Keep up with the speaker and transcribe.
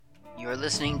You're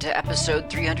listening to episode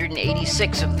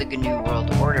 386 of the GNU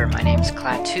World Order. My name's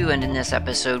Klaatu, and in this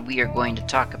episode we are going to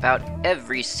talk about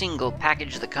every single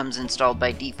package that comes installed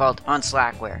by default on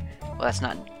Slackware. Well, that's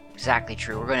not exactly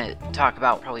true. We're going to talk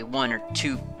about probably one or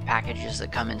two packages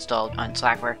that come installed on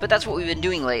Slackware, but that's what we've been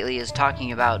doing lately, is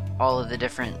talking about all of the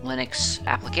different Linux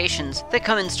applications that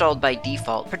come installed by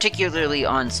default, particularly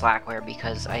on Slackware,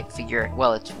 because I figure,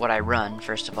 well, it's what I run,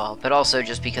 first of all, but also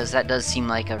just because that does seem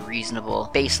like a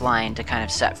reasonable baseline to kind of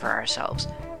set for ourselves.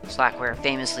 Slackware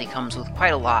famously comes with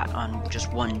quite a lot on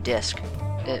just one disk.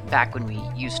 Back when we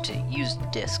used to use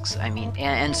disks,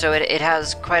 and so it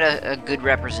has quite a good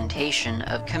representation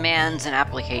of commands and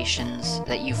applications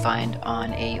that you find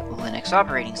on a Linux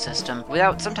operating system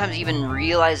without sometimes even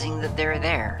realizing that they're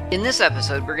there. In this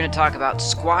episode, we're going to talk about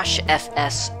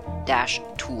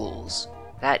squashfs-tools.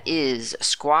 That is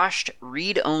squashed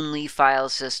read-only file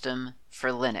system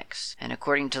for Linux. And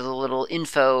according to the little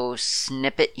info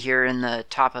snippet here in the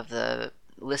top of the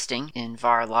listing in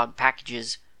var log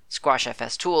packages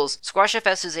squashfs tools,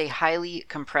 squashfs is a highly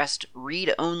compressed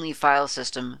read-only file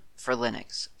system for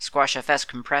Linux. Squashfs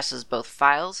compresses both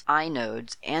files,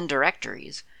 inodes, and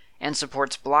directories, and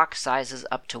supports block sizes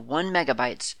up to 1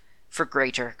 megabytes for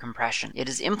greater compression. It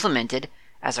is implemented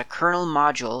as a kernel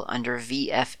module under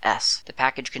VFS. The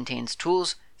package contains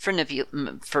tools for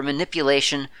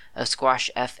manipulation of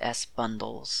squashfs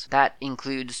bundles. That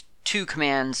includes two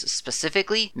commands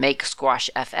specifically: make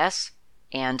squashfs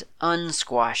and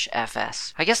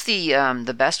unsquashfs. I guess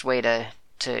the best way to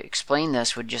explain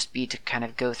this would just be to kind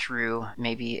of go through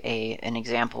maybe an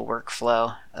example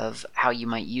workflow of how you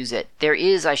might use it. There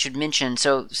is, I should mention,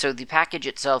 so the package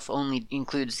itself only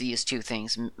includes these two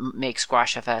things: make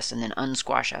squashfs and then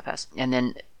unsquashfs. And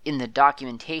then in the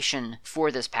documentation for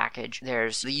this package,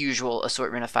 there's the usual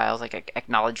assortment of files like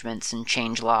acknowledgements and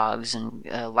change logs and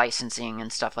licensing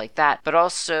and stuff like that, but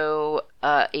also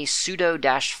a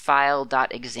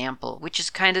sudo-file.example, which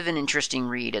is kind of an interesting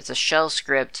read. It's a shell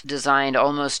script designed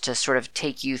almost to sort of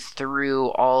take you through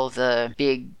all the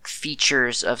big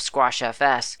features of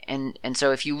squashfs, and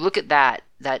so if you look at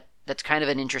that's kind of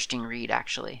an interesting read,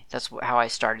 actually. That's how I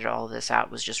started all of this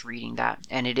out, was just reading that,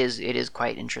 and it is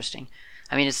quite interesting.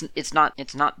 I mean, it's not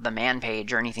the man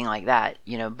page or anything like that,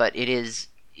 but it's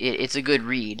a good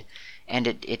read, and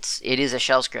it is a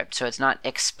shell script, so it's not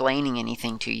explaining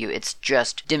anything to you. It's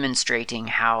just demonstrating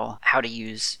how to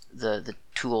use the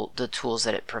tools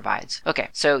that it provides. Okay,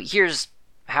 so here's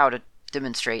how to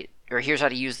demonstrate, or here's how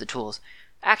to use the tools.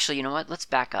 Actually, you know what? Let's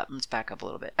back up. Let's back up a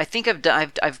little bit. I think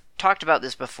I've talked about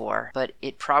this before, but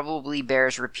it probably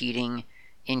bears repeating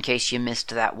in case you missed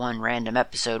that one random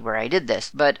episode where I did this.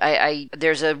 But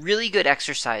there's a really good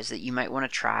exercise that you might want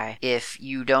to try if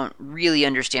you don't really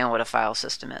understand what a file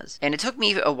system is. And it took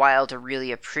me a while to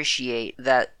really appreciate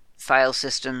that file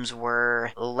systems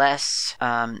were less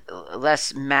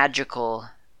magical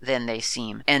than they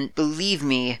seem. And believe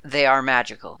me, they are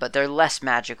magical, but they're less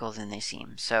magical than they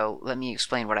seem. So let me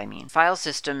explain what I mean. File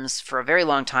systems, for a very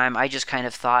long time, I just kind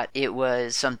of thought it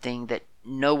was something that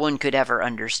no one could ever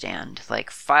understand. Like,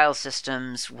 file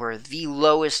systems were the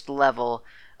lowest level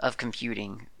of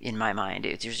computing in my mind.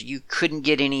 You couldn't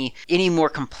get any more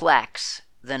complex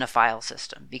than a file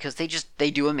system, because they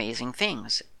do amazing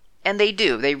things. And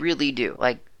they really do.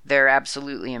 Like, they're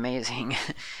absolutely amazing.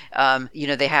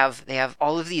 They have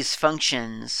all of these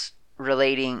functions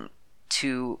relating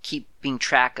to keeping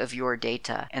track of your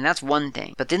data, and that's one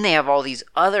thing. But then they have all these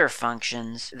other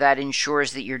functions that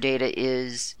ensures that your data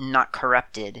is not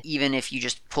corrupted, even if you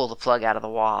just pull the plug out of the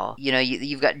wall.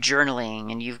 You've got journaling,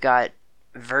 and you've got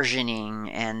versioning,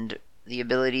 and the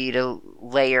ability to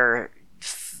layer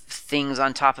things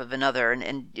on top of another,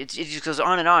 and it just goes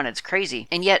on and on. It's crazy.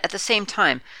 And yet, at the same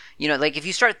time, like, if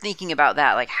you start thinking about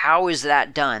that, like, how is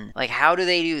that done? Like, how do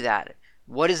they do that?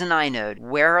 What is an inode?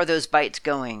 Where are those bytes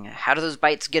going? How do those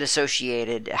bytes get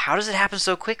associated? How does it happen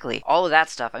so quickly? All of that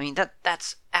stuff. I mean,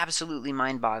 that's absolutely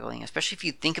mind-boggling, especially if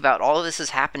you think about all of this is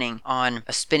happening on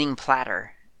a spinning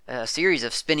platter, a series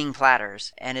of spinning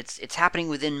platters, and it's happening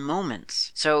within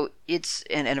moments. So it's,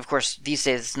 and of course, these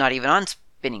days it's not even on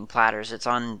spinning platters. It's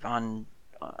on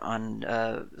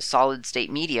solid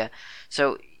state media.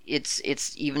 So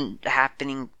it's even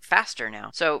happening faster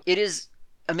now. So it is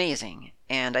amazing.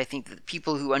 And I think that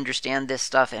people who understand this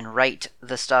stuff and write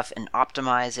the stuff and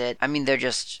optimize it, I mean, they're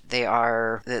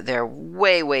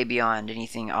way, way beyond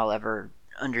anything I'll ever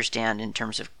understand in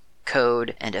terms of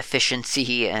code and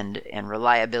efficiency and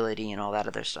reliability and all that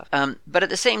other stuff. But at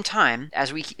the same time,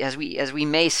 as we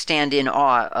may stand in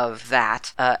awe of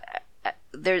that,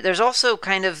 there's also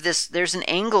kind of there's an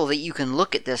angle that you can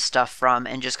look at this stuff from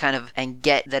and just kind of and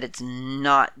get that it's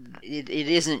not, it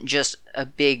isn't just a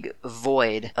big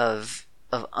void of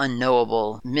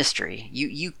unknowable mystery.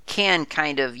 You can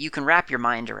wrap your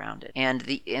mind around it, and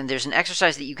there's an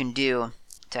exercise that you can do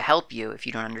to help you, if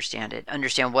you don't understand it,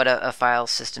 understand what a file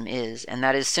system is, and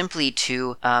that is simply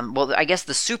to, I guess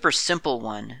the super simple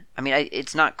one,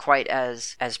 it's not quite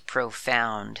as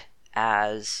profound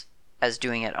as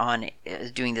doing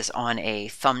this on a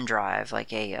thumb drive,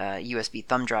 like a USB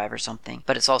thumb drive or something,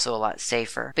 but it's also a lot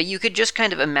safer. But you could just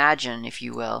kind of imagine, if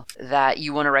you will, that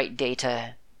you want to write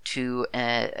data to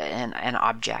an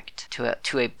object,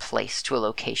 to a place, to a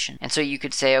location. And so you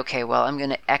could say, okay, well, I'm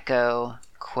going to echo,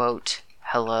 quote,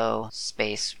 hello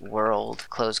space world,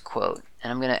 close quote.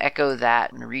 And I'm going to echo that,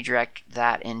 I'm going to redirect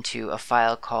that into a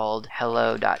file called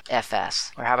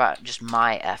hello.fs, or how about just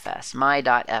my.fs,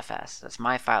 my.fs, that's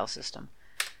my file system.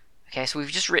 Okay, so we've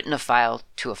just written a file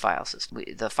to a file system.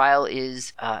 The file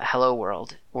is hello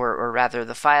world, or rather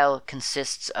the file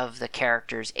consists of the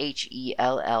characters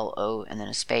HELLO and then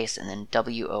a space and then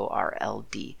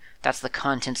WORLD. That's the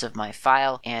contents of my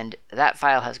file, and that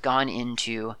file has gone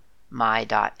into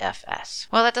my.fs.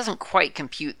 Well, that doesn't quite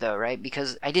compute though, right?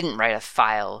 Because I didn't write a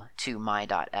file to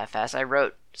my.fs. I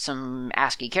wrote some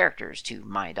ASCII characters to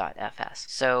my.fs.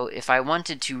 So if I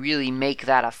wanted to really make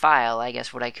that a file, I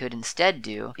guess what I could instead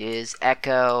do is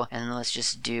echo, and let's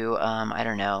just do,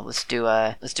 let's do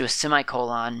a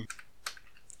semicolon,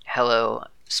 hello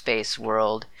space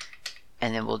world,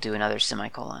 and then we'll do another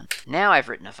semicolon. Now I've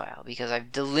written a file because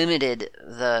I've delimited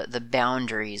the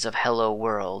boundaries of hello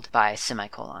world by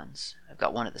semicolons. I've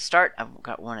got one at the start, I've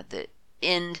got one at the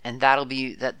end, and that'll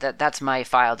be that's my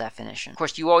file definition. Of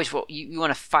course, you always you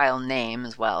want a file name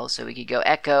as well, so we could go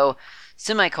echo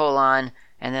semicolon,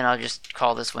 and then I'll just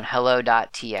call this one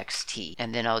hello.txt,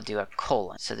 and then I'll do a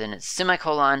colon. So then it's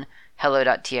semicolon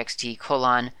hello.txt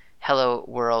colon hello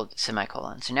world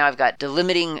semicolon. So now I've got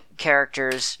delimiting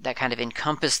characters that kind of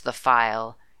encompass the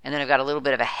file, and then I've got a little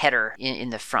bit of a header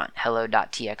in the front,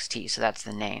 hello.txt, so that's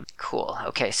the name. Cool.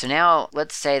 Okay, so now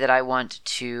let's say that I want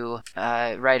to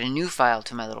write a new file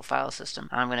to my little file system.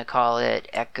 I'm going to call it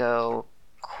echo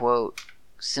quote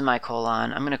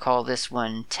semicolon. I'm going to call this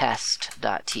one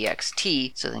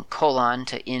test.txt, so then colon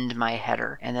to end my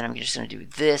header, and then I'm just going to do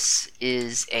this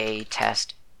is a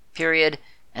test period,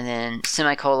 and then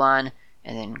semicolon,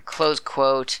 and then close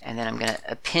quote, and then I'm going to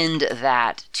append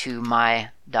that to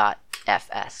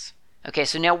my.fs. Okay,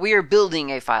 so now we are building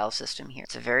a file system here.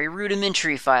 It's a very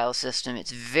rudimentary file system.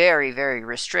 It's very, very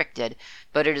restricted,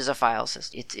 but it is a file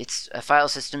system. It's a file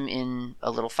system in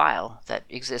a little file that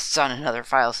exists on another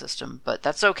file system, but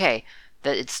that's okay.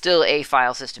 That it's still a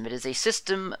file system. It is a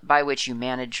system by which you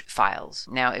manage files.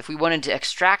 Now, if we wanted to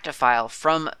extract a file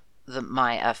from the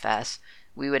my.fs,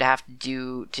 we would have to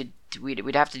do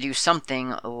we'd have to do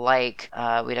something like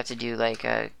we'd have to do like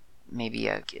can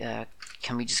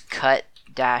we just cut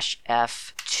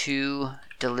 -F2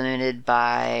 delimited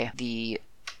by the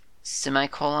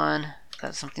semicolon?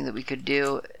 That's something that we could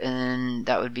do, and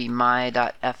that would be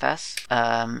my.fs.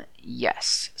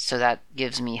 Yes, so that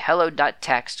gives me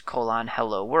hello.text colon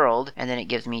hello world, and then it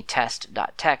gives me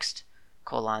test.text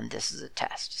colon this is a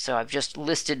test. So I've just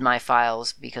listed my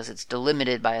files because it's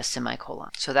delimited by a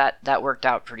semicolon. So that worked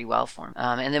out pretty well for me.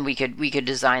 And then we could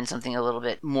design something a little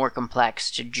bit more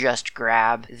complex to just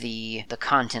grab the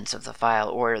contents of the file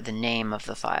or the name of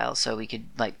the file. So we could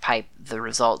like pipe the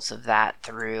results of that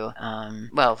through.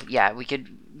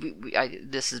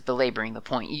 This is belaboring the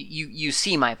point. You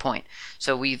see my point.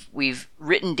 So we've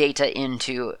written data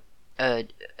into a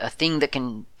thing that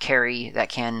can contain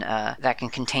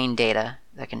data,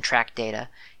 that can track data,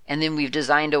 and then we've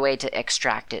designed a way to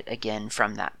extract it again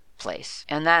from that place.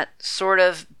 And that sort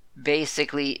of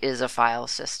basically is a file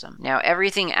system. Now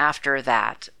everything after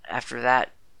that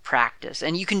practice,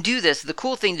 and you can do this, the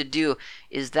cool thing to do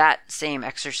is that same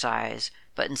exercise,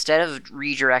 but instead of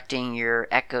redirecting your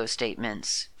echo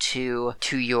statements to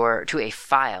a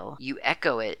file, you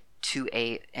echo it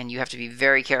and you have to be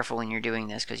very careful when you're doing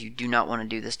this because you do not want to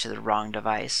do this to the wrong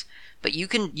device. But you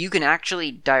can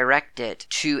actually direct it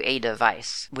to a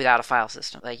device without a file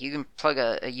system. Like you can plug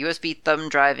a USB thumb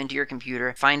drive into your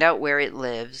computer, find out where it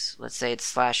lives, let's say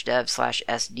it's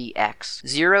 /dev/sdx,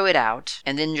 zero it out,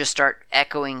 and then just start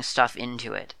echoing stuff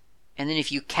into it. And then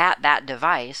if you cat that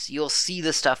device, you'll see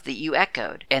the stuff that you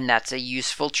echoed. And that's a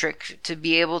useful trick to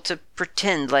be able to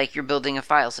pretend like you're building a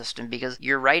file system, because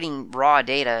you're writing raw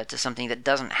data to something that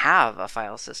doesn't have a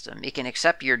file system. It can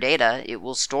accept your data, it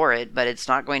will store it, but it's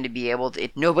not going to be able to,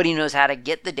 nobody knows how to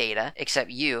get the data except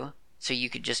you. So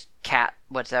you could just cat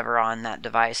whatever on that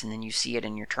device, and then you see it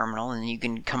in your terminal, and then you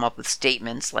can come up with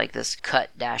statements like this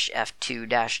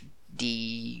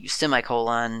cut-f2-d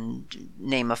semicolon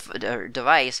name of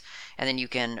device, and then you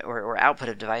can or output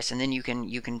of device, and then you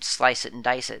can slice it and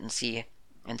dice it and see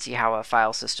how a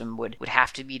file system would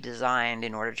have to be designed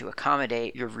in order to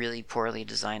accommodate your really poorly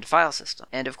designed file system.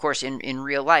 And of course, in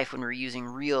real life, when we're using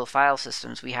real file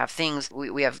systems, we have things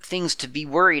to be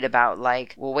worried about,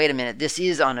 like, well, wait a minute, this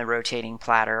is on a rotating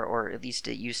platter, or at least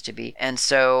it used to be, and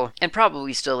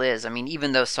probably still is. I mean,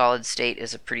 even though solid state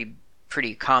is a pretty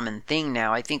common thing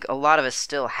now, I think a lot of us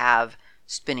still have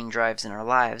spinning drives in our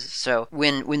lives. So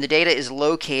when the data is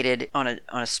located on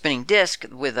a spinning disk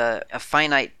with a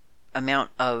finite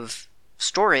amount of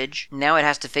storage, now it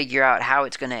has to figure out how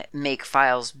it's going to make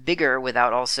files bigger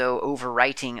without also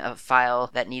overwriting a file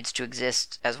that needs to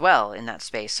exist as well in that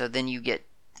space. So then you get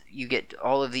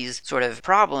all of these sort of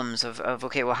problems of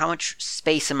okay, well, how much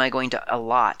space am I going to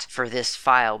allot for this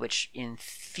file, which in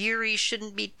theory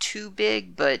shouldn't be too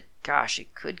big, but gosh,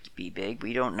 it could be big.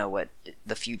 We don't know what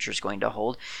the future is going to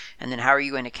hold. And then how are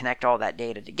you going to connect all that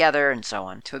data together, and so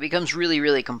on. So it becomes really,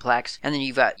 really complex. And then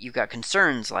you've got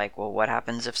concerns like, well, what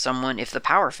happens if the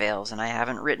power fails and I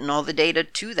haven't written all the data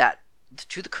to the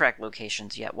correct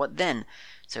locations yet? What then?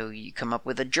 So you come up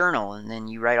with a journal, and then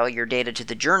you write all your data to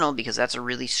the journal, because that's a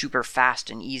really super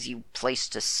fast and easy place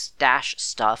to stash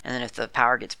stuff. And then if the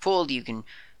power gets pulled, you can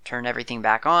turn everything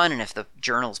back on, and if the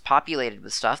journal's populated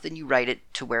with stuff, then you write it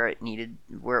to where it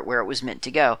was meant to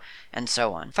go, and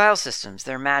so on. File systems,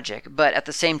 they're magic, but at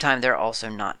the same time, they're also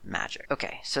not magic.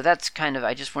 Okay, so that's kind of,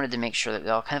 I just wanted to make sure that we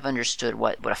all kind of understood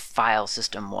what a file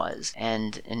system was,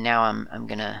 and now I'm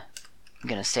gonna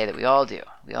say that we all do.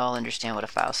 We all understand what a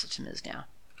file system is now.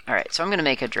 Alright, so I'm gonna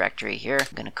make a directory here.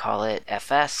 I'm gonna call it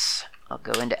FS. I'll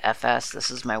go into FS. This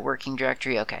is my working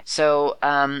directory. Okay, so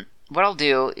what I'll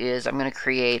do is I'm going to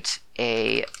create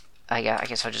I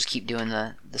guess I'll just keep doing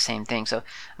the same thing. So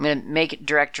I'm going to make a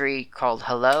directory called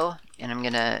hello, and I'm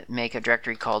going to make a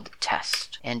directory called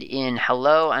test. And in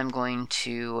hello, I'm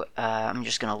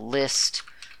just going to list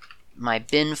my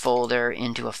bin folder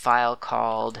into a file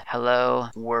called hello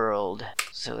world.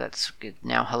 So that's good.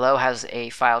 Now hello has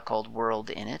a file called world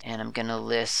in it, and I'm going to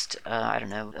list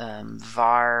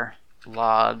var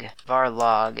log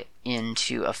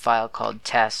into a file called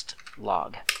test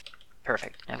log.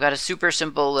 Perfect. I've got a super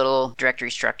simple little directory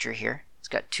structure here. It's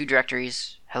got two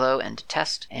directories, hello and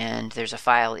test, and there's a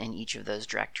file in each of those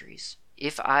directories.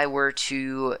 If I were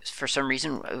to, for some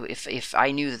reason, if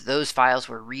I knew that those files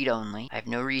were read-only, I have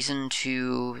no reason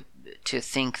to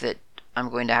think that I'm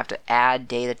going to have to add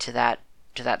data to that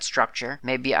structure.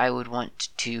 Maybe I would want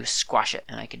to squash it,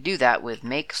 and I could do that with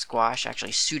make squash,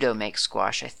 actually sudo make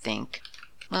squash, I think.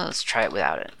 Well, let's try it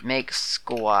without it. Make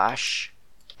squash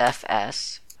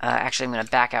fs. Actually, I'm going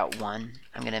to back out one.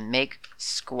 I'm going to make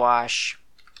squash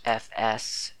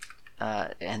fs,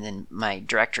 and then my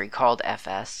directory called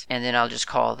fs, and then I'll just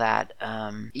call that,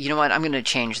 you know what, I'm going to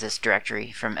change this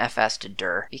directory from fs to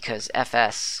dir, because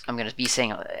fs, I'm going to be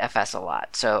saying fs a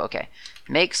lot. So, okay,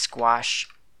 make squash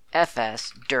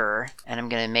fs dir, and I'm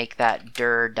going to make that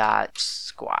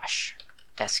dir.squash,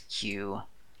 sqsh.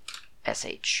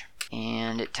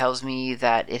 And it tells me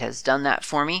that it has done that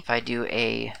for me. If I do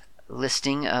a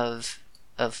listing of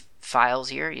files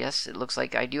here, yes, it looks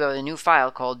like I do have a new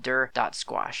file called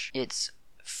dir.squash. It's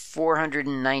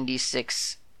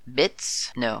 496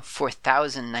 bits. No,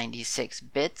 4096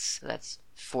 bits. That's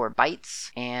 4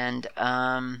 bytes. And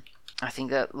I think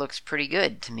that looks pretty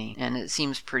good to me, and it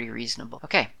seems pretty reasonable.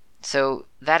 Okay, so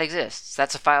that exists.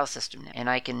 That's a file system now. And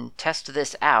I can test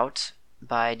this out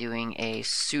by doing a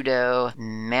sudo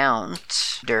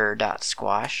mount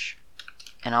dir.squash,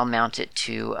 and I'll mount it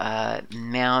to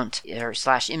mount or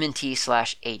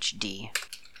 /mnt/hd,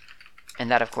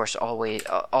 and that of course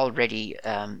already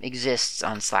exists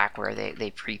on Slackware.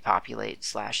 They pre-populate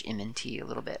 /mnt a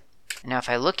little bit. Now if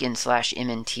I look in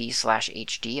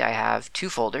 /mnt/hd, I have two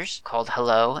folders called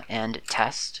hello and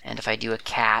test, and if I do a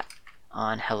cat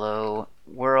on hello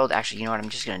world, actually, you know what, I'm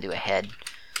just going to do a head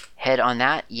on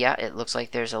that. Yeah, it looks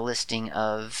like there's a listing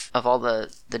of all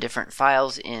the different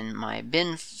files in my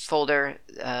bin folder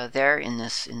there in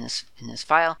this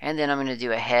file, and then I'm going to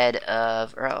do a head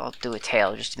of, or I'll do a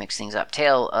tail just to mix things up,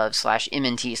 tail of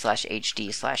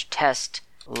 /mnt/hd/test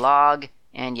log,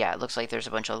 and yeah, it looks like there's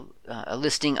a bunch of a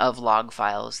listing of log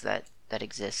files that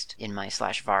exist in my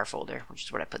 /var folder, which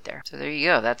is what I put there. So there you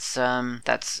go. That's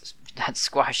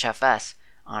squash fs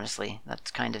honestly.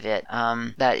 That's kind of it.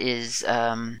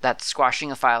 That's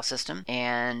squashing a file system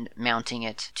and mounting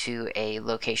it to a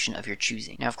location of your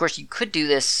choosing. Now, of course, you could do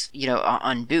this,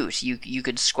 on boot. You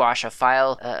could squash a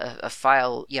file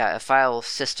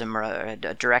system or a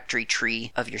directory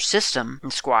tree of your system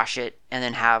and squash it, and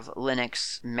then have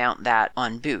Linux mount that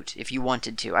on boot if you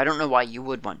wanted to. I don't know why you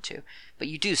would want to, but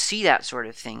you do see that sort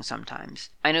of thing sometimes.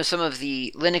 I know some of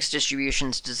the Linux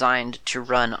distributions designed to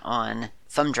run on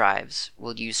thumb drives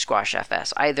will use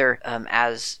squashfs, either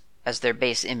as their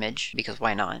base image, because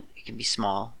why not? It can be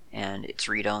small and it's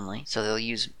read-only, so they'll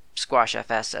use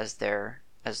squashfs as the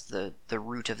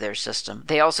root of their system.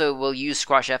 They also will use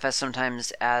squashfs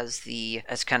sometimes as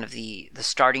kind of the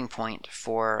starting point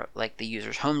for like the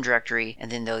user's home directory, and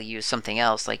then they'll use something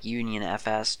else like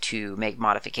unionfs to make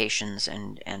modifications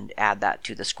and add that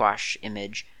to the squash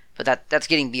image. But that's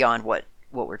getting beyond what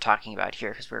we're talking about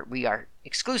here, because we are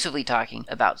exclusively talking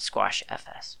about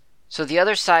squashfs. So the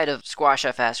other side of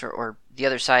squashfs, or the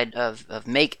other side of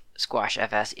make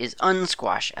squashfs, is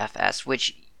unsquashfs,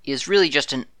 which is really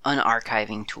just an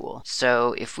unarchiving tool.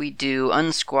 So if we do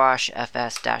unsquashfs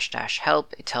 -help,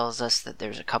 it tells us that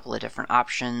there's a couple of different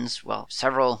options,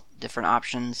 several different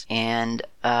options, and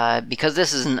because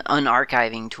this is an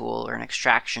unarchiving tool or an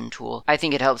extraction tool, I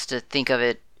think it helps to think of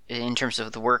it in terms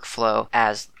of the workflow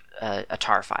as a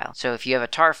tar file. So if you have a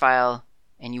tar file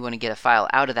and you want to get a file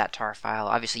out of that tar file,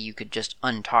 obviously you could just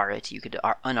untar it, you could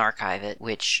unarchive it,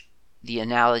 which the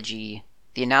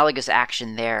analogous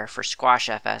action there for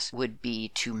squashfs would be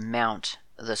to mount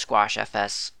the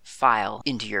squashfs file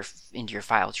into your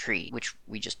file tree, which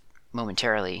we just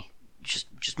momentarily,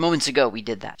 just moments ago, we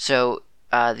did that. So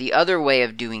the other way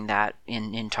of doing that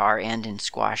in tar and in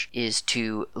squash is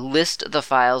to list the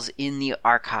files in the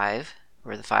archive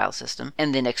or the file system,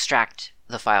 and then extract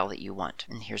the file that you want.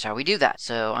 And here's how we do that.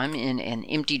 So I'm in an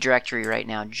empty directory right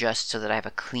now just so that I have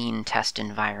a clean test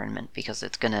environment, because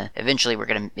it's gonna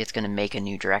make a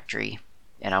new directory,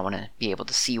 and I want to be able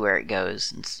to see where it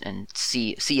goes and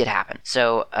see it happen.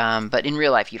 So but in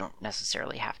real life you don't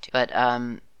necessarily have to. But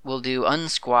we'll do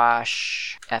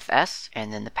unsquashfs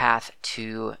and then the path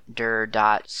to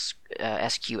dir.sqsh.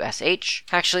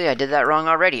 Actually, I did that wrong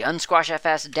already.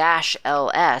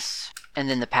 Unsquashfs-ls and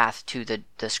then the path to the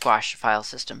squash file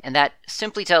system. And that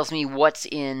simply tells me what's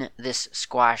in this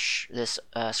squashfs.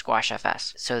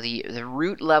 So the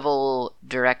root level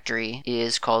directory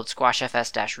is called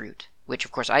squashfs-root, which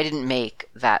of course I didn't make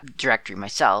that directory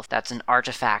myself. That's an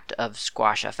artifact of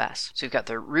squashfs. So we've got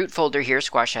the root folder here,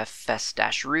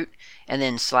 squashfs-root, and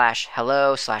then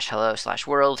 /hello/world,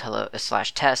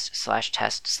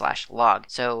 /test/log.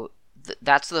 So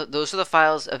those are the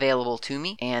files available to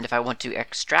me, and if I want to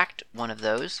extract one of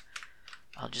those,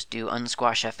 I'll just do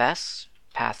unsquashfs,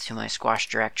 path to my squash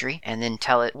directory, and then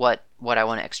tell it what I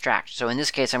want to extract. So in this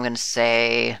case, I'm going to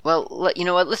say, you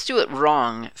know what, let's do it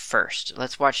wrong first.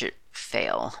 Let's watch it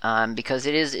fail, because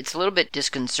it's a little bit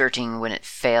disconcerting when it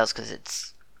fails, because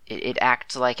it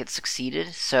acts like it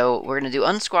succeeded. So we're going to do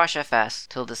unsquashfs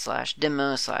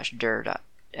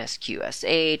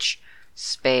 /demo/dir.sqsh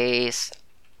space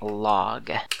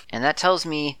log, and that tells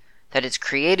me that it's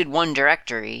created one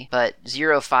directory, but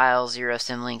 0 files, 0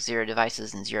 symlinks, 0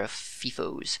 devices, and 0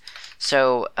 FIFOs.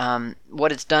 So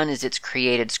what it's done is it's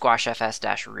created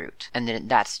squashfs-root, and then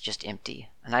that's just empty.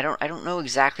 And I don't know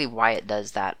exactly why it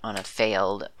does that on a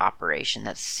failed operation.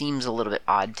 That seems a little bit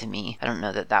odd to me. I don't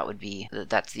know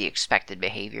that's the expected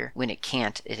behavior when it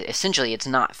can't. Essentially, it's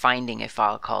not finding a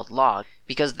file called log,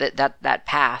 because that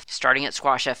path starting at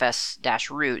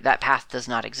squashfs-root, that path does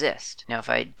not exist. Now if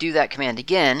I do that command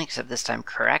again, except this time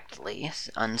correctly,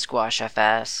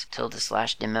 unsquashfs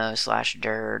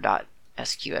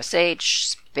 /demo/dir.sqsh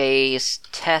space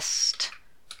test/log.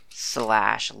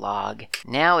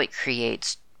 Now it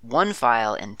creates one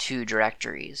file and 2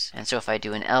 directories. And so if I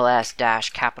do an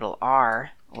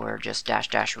ls-R or just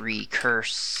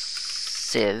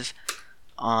 --recursive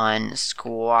on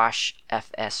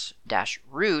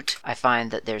squashfs-root, I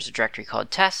find that there's a directory called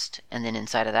test, and then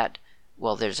inside of that,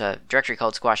 there's a directory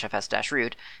called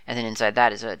squashfs-root, and then inside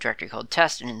that is a directory called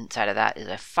test, and inside of that is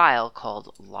a file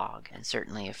called log. And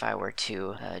certainly if I were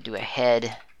to do a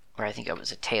head, or I think it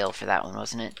was a tail for that one,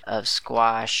 wasn't it, of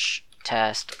squash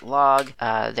test log,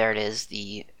 there it is,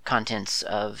 the contents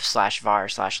of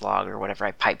 /var/log or whatever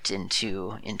I piped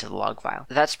into the log file.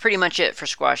 That's pretty much it for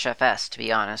squashfs, to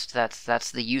be honest.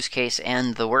 That's the use case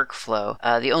and the workflow.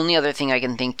 The only other thing I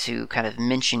can think to kind of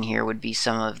mention here would be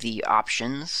some of the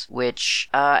options, which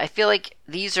I feel like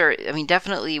these are,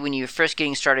 definitely when you're first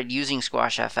getting started using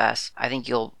squashfs, I think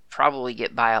you'll probably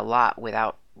get by a lot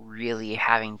without really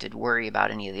having to worry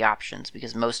about any of the options,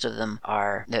 because most of them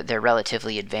they're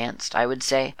relatively advanced, I would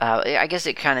say. I guess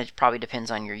it kind of probably depends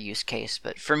on your use case,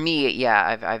 but for me,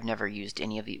 yeah, I've never used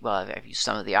any of the, well, I've used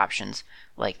some of the options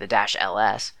like the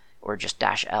 -ls or just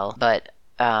 -l, but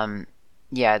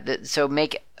yeah, so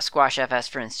make Squash FS,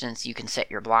 for instance, you can set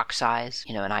your block size,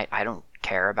 and I don't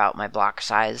care about my block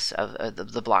size of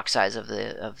the block size of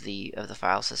the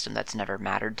file system. That's never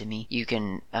mattered to me. You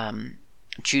can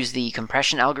choose the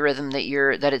compression algorithm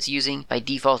that it's using. By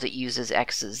default, it uses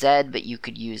XZ, but you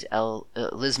could use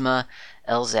Lisma,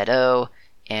 LZO,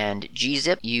 and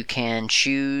gzip. You can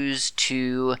choose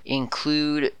to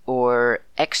include or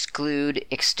exclude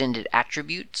extended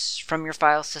attributes from your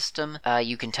file system.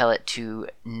 You can tell it to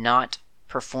not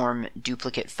perform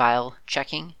duplicate file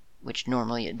checking, which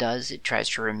normally it does. It tries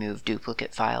to remove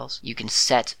duplicate files. You can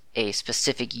set a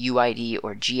specific UID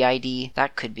or GID.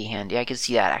 That could be handy. I could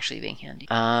see that actually being handy.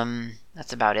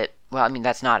 That's about it. Well, I mean,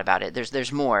 that's not about it.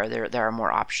 There's more. There are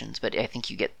more options, but I think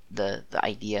you get the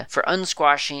idea. For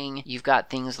unsquashing, you've got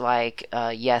things like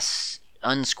yes,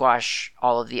 unsquash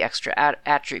all of the extra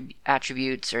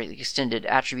attributes or the extended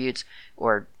attributes,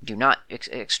 or do not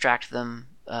extract them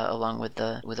along with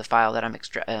the file that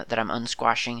I'm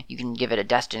unsquashing. You can give it a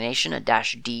destination, a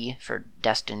 -d for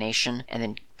destination, and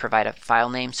then provide a file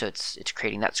name, so it's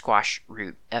creating that squash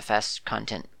root fs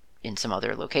content in some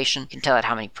other location. You can tell it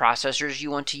how many processors you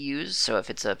want to use, so if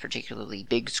it's a particularly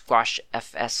big squash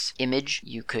fs image,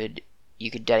 you could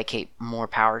dedicate more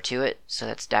power to it, so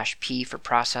that's -p for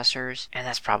processors, and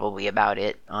that's probably about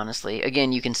it, honestly.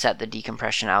 Again, you can set the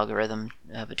decompression algorithm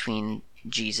between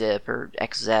gzip or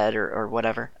xz or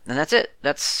whatever, and that's it.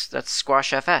 That's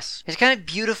Squash FS. It's kind of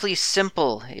beautifully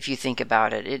simple if you think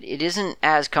about it. It isn't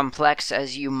as complex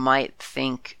as you might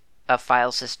think a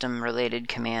file system related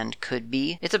command could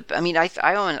be.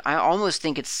 I almost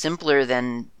think it's simpler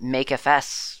than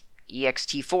makefs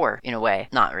ext4 in a way.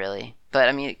 Not really, but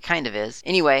I mean, it kind of is.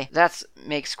 Anyway, that's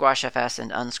make Squash FS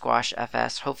and unsquash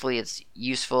FS. Hopefully it's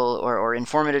useful or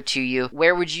informative to you.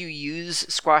 Where would you use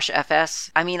Squash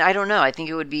FS? I mean, I don't know. I think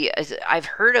it would be,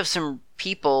 I've heard of some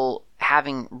people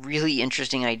having really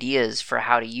interesting ideas for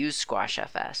how to use Squash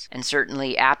FS. And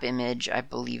certainly AppImage, I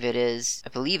believe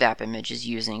AppImage is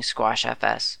using Squash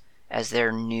FS as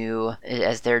their new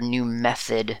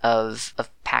method of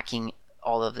packing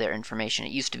all of their information.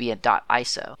 It used to be a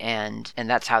 .iso, and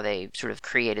that's how they sort of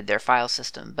created their file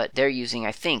system. But they're using,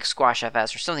 I think, Squash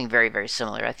FS or something very, very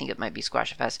similar. I think it might be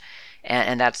Squash FS,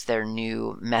 and that's their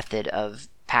new method of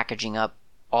packaging up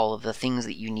all of the things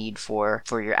that you need for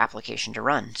your application to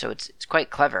run. So it's quite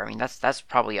clever. I mean, that's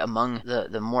probably among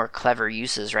the more clever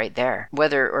uses right there.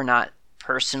 Whether or not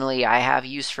personally I have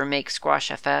use for make Squash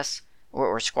FS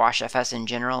or Squash FS in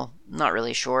general, not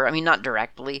really sure. I mean, not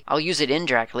directly. I'll use it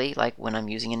indirectly, like when I'm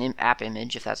using an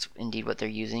AppImage, if that's indeed what they're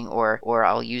using, or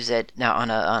I'll use it now on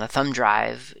a thumb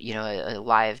drive, a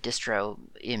live distro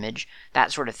image,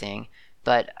 that sort of thing.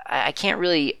 But I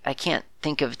can't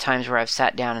think of times where I've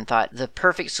sat down and thought the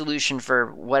perfect solution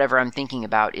for whatever I'm thinking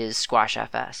about is Squash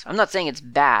FS. I'm not saying it's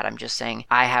bad, I'm just saying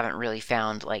I haven't really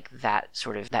found like that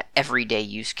everyday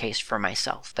use case for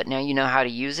myself. But now you know how to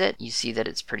use it, you see that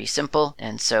it's pretty simple,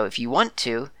 and so if you want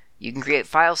to, you can create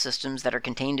file systems that are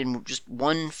contained in just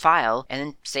one file and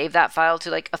then save that file to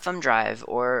like a thumb drive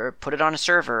or put it on a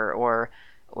server or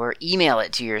email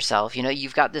it to yourself.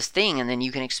 You've got this thing, and then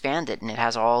you can expand it, and it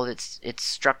has all its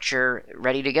structure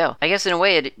ready to go. I guess in a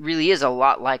way it really is a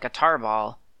lot like a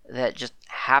tarball that just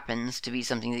happens to be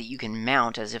something that you can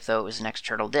mount as if though it was an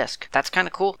external disk. That's kind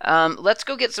of cool. Let's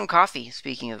go get some coffee,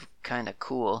 speaking of kind of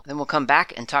cool. Then we'll come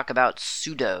back and talk about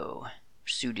sudo.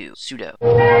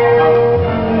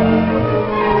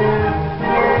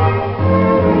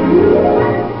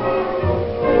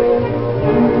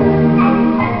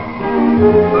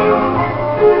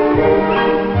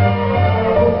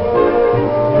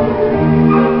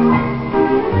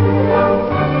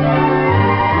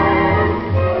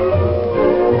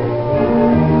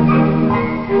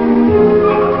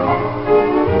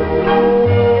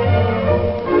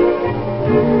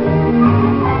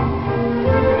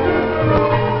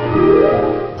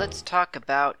 Let's talk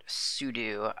about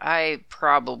sudo. I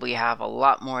probably have a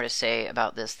lot more to say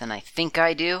about this than I think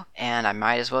I do, and I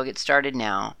might as well get started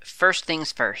now. First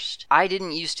things first, I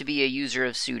didn't used to be a user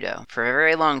of sudo. For a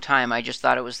very long time, I just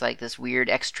thought it was like this weird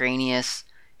extraneous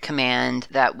command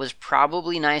that was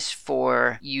probably nice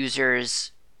for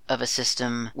users of a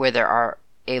system where there are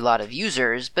a lot of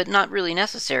users, but not really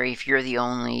necessary if you're the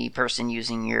only person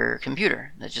using your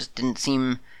computer. That just didn't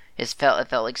seem It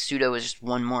felt like sudo was just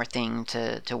one more thing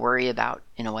to worry about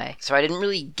in a way. So I didn't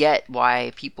really get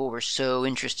why people were so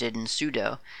interested in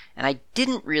sudo, and I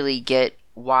didn't really get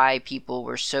why people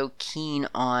were so keen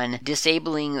on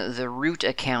disabling the root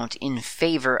account in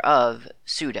favor of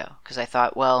sudo. Because I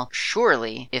thought, well,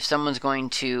 surely if someone's going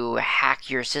to hack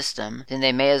your system, then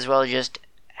they may as well just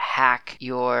hack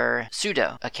your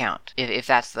sudo account if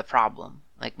that's the problem.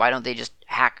 Like, why don't they just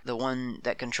hack the one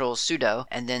that controls sudo,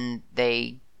 and then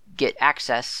they get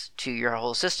access to your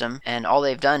whole system, and all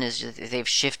they've done is they've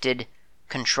shifted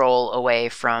control away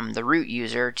from the root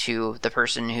user to the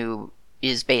person who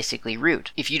is basically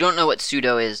root. If you don't know what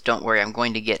sudo is, don't worry, I'm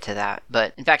going to get to that.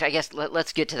 But in fact, I guess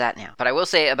let's get to that now. But I will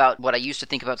say about what I used to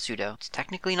think about sudo. It's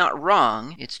technically not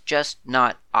wrong, it's just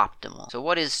not optimal. So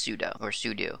what is sudo, or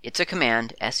sudo? It's a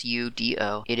command,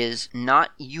 sudo. It is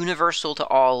not universal to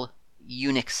all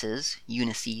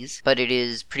Unices, but it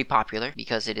is pretty popular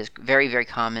because it is very, very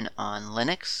common on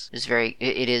Linux.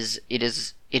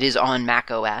 It is on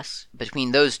Mac OS.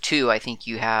 Between those two, I think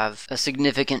you have a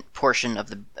significant portion of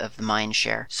the mind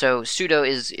share. So sudo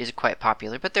is quite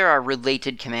popular, but there are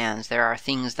related commands. There are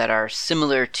things that are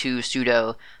similar to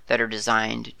sudo that are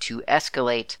designed to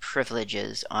escalate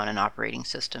privileges on an operating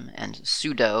system, and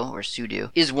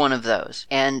sudo is one of those.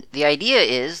 And the idea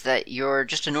is that you're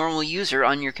just a normal user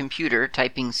on your computer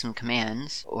typing some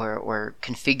commands or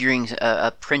configuring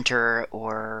a printer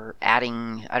or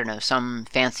adding, I don't know, some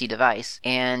fancy device,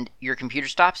 and your computer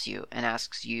stops you and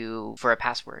asks you for a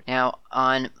password. Now,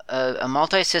 on a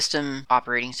multi-system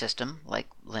operating system like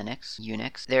Linux,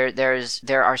 Unix,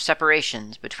 there are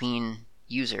separations between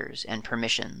users and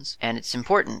permissions, and it's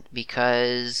important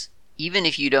because even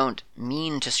if you don't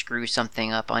mean to screw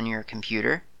something up on your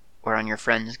computer or on your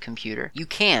friend's computer, you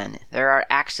can. There are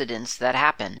accidents that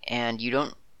happen, and you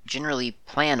don't generally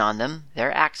plan on them.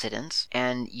 They're accidents,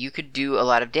 and you could do a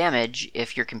lot of damage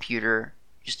if your computer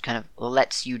just kind of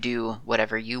lets you do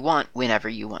whatever you want whenever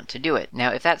you want to do it.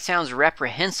 Now, if that sounds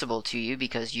reprehensible to you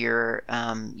because you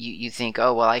think,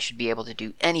 oh, well, I should be able to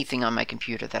do anything on my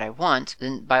computer that I want,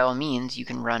 then by all means, you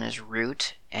can run as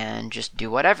root and just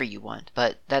do whatever you want.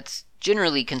 But that's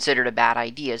generally considered a bad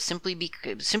idea simply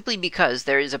because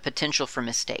there is a potential for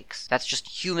mistakes. That's just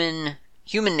human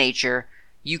nature.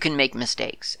 You can make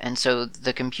mistakes. And so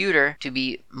the computer, to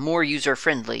be more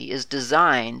user-friendly, is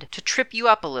designed to trip you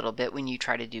up a little bit when you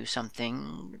try to do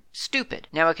something stupid.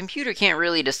 Now, a computer can't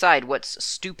really decide what's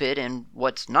stupid and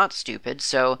what's not stupid,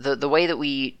 so the way that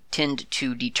we tend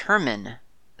to determine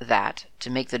that, to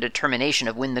make the determination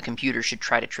of when the computer should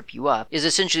try to trip you up, is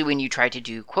essentially when you try to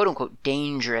do quote-unquote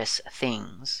dangerous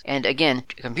things. And again,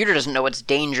 a computer doesn't know what's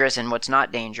dangerous and what's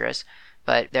not dangerous,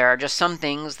 but there are just some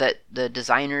things that the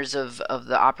designers of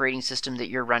the operating system that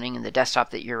you're running and the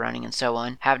desktop that you're running and so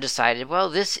on have decided, well,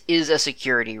 this is a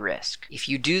security risk. If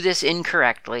you do this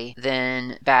incorrectly,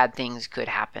 then bad things could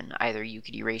happen. Either you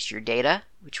could erase your data,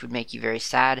 which would make you very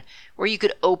sad, or you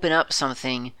could open up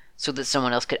something so that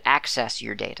someone else could access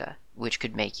your data, which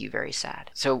could make you very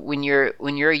sad. So when you're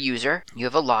a user, you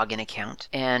have a login account,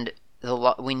 and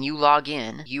when you log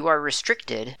in, you are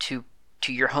restricted to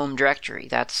your home directory.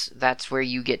 That's where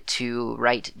you get to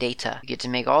write data. You get to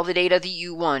make all the data that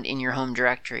you want in your home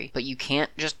directory, but you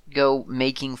can't just go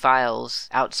making files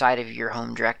outside of your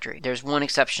home directory. There's one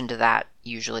exception to that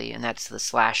usually, and that's the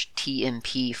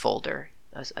 /tmp folder.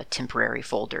 A temporary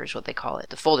folder is what they call it.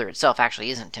 The folder itself actually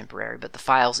isn't temporary, but the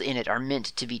files in it are meant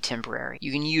to be temporary.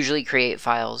 You can usually create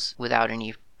files without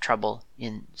any trouble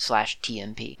in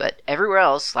 /tmp, but everywhere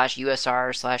else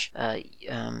 /usr /var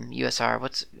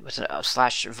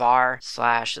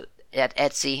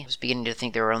 /etc. I was beginning to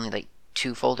think there were only like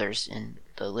 2 folders in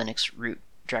the Linux root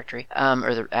directory,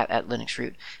 at Linux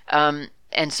root,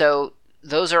 and so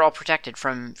those are all protected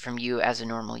from you as a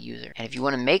normal user. And if you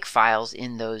want to make files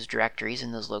in those directories,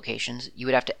 in those locations, you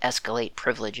would have to escalate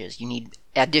privileges. You need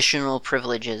additional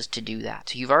privileges to do that.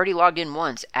 So you've already logged in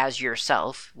once as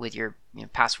yourself with your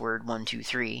password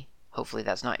 123. Hopefully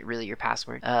that's not really your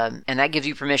password. And that gives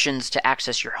you permissions to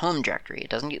access your home directory. It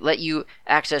doesn't let you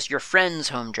access your friend's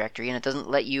home directory, and it doesn't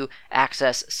let you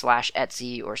access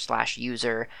 /etc or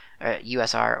 /user or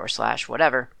usr or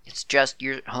 /whatever. It's just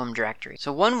your home directory.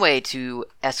 So one way to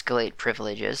escalate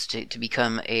privileges, to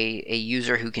become a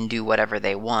user who can do whatever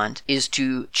they want, is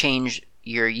to change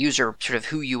your user, sort of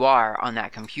who you are on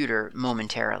that computer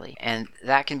momentarily. And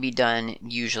that can be done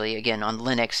usually, again, on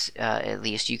Linux at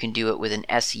least, you can do it with an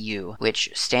SU,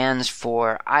 which stands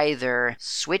for either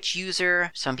switch user.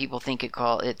 Some people think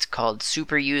it's called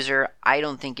super user. I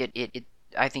don't think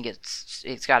I think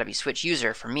it's got to be switch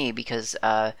user for me, because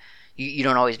you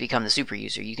don't always become the super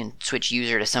user. You can switch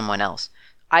user to someone else.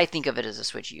 I think of it as a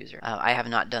switch user. I have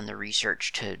not done the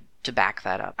research to back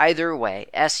that up. Either way,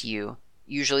 SU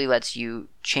usually lets you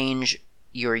change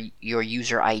your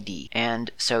user ID. And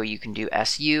so you can do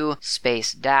SU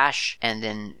space dash, and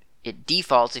then it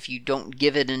defaults, if you don't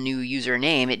give it a new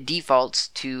username, it defaults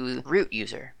to root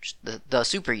user, the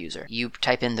super user. You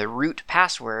type in the root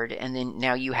password, and then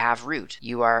now you have root.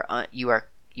 You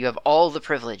have all the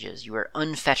privileges. You are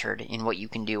unfettered in what you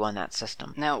can do on that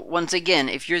system. Now, once again,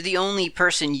 if you're the only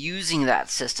person using that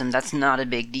system, that's not a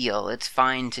big deal. It's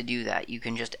fine to do that. You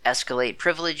can just escalate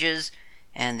privileges,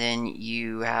 and then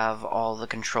you have all the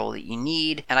control that you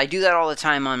need. And I do that all the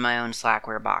time on my own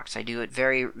Slackware box. I do it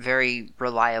very, very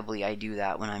reliably. I do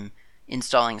that when I'm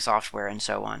installing software and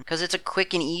so on, because it's a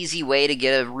quick and easy way to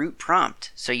get a root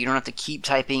prompt, so you don't have to keep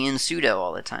typing in sudo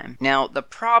all the time. Now, the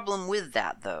problem with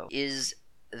that, though, is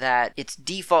that it's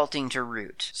defaulting to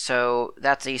root. So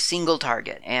that's a single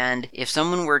target. And if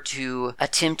someone were to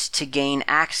attempt to gain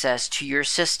access to your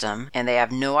system and they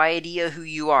have no idea who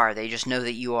you are, they just know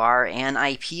that you are an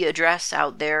IP address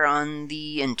out there on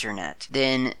the internet,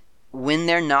 then when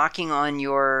they're knocking on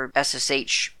your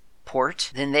SSH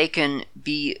port, then they can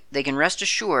rest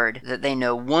assured that they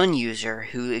know one user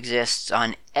who exists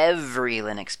on every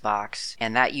Linux box,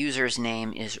 and that user's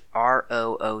name is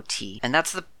ROOT. And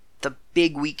that's the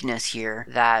big weakness here,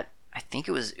 that I think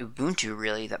it was Ubuntu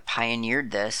really that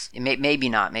pioneered this. Maybe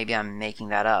not, maybe I'm making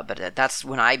that up, but that's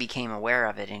when I became aware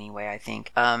of it anyway, I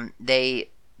think. They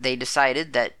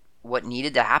decided that what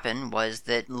needed to happen was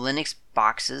that Linux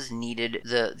boxes needed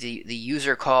the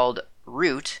user called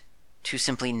root to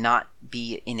simply not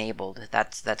be enabled.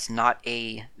 That's not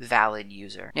a valid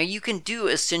user. Now, you can do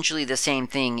essentially the same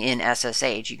thing in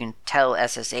SSH. You can tell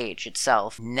SSH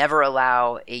itself, never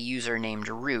allow a user named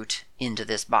root into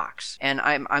this box. And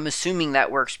I'm assuming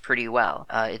that works pretty well.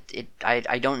 I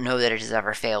don't know that it has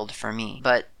ever failed for me.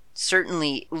 But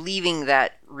certainly leaving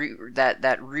that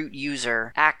root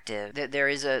user active,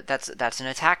 that's an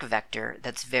attack vector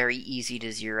that's very easy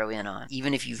to zero in on.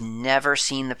 Even if you've never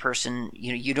seen the person,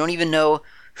 you don't even know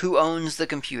who owns the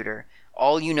computer.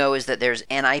 All you know is that there's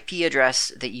an IP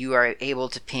address that you are able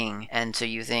to ping, and so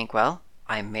you think, well,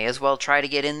 I may as well try to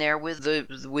get in there with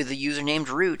the user named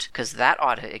root, because that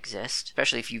ought to exist,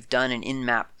 especially if you've done an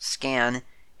in-map scan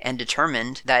and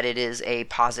determined that it is a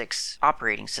POSIX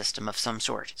operating system of some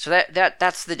sort. So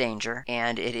that's the danger,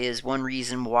 and it is one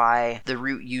reason why the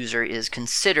root user is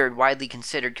widely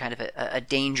considered kind of a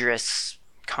dangerous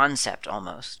concept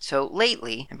almost. So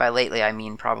lately, and by lately I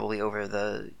mean probably for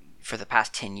the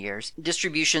past 10 years,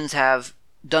 distributions have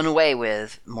done away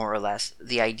with, more or less,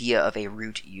 the idea of a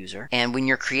root user. And when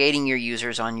you're creating your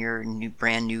users on your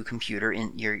brand new computer,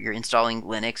 you're installing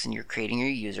Linux and you're creating your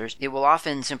users, it will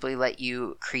often simply let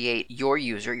you create your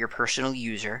user, your personal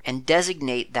user, and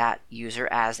designate that user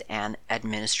as an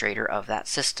administrator of that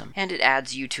system. And it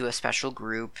adds you to a special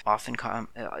group,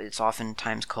 it's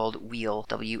oftentimes called Wheel,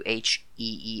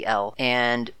 WHEEL,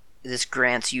 and this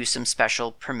grants you some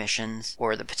special permissions,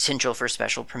 or the potential for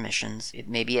special permissions.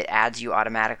 Maybe it adds you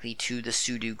automatically to the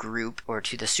sudo group, or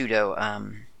to the sudo,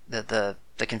 the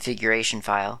configuration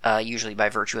file, usually by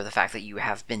virtue of the fact that you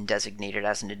have been designated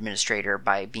as an administrator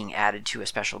by being added to a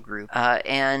special group.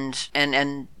 And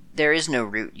there is no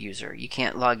root user. You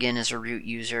can't log in as a root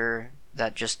user.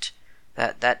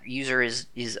 That user is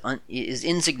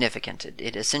insignificant.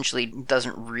 It essentially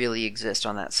doesn't really exist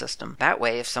on that system. That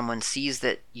way, if someone sees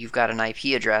that you've got an IP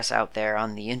address out there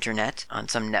on the internet, on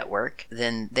some network,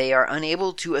 then they are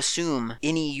unable to assume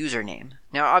any username.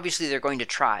 Now, obviously, they're going to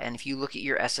try, and if you look at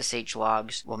your SSH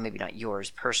logs, well, maybe not yours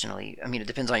personally, I mean, it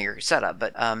depends on your setup,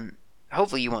 but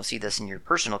hopefully you won't see this in your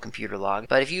personal computer log,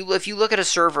 but if you look at a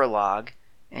server log,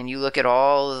 and you look at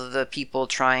all the people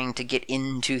trying to get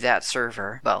into that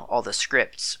server, well, all the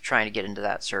scripts trying to get into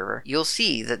that server, you'll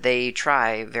see that they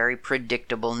try very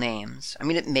predictable names. I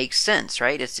mean, it makes sense,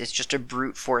 right? It's just a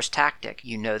brute force tactic.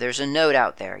 You know there's a node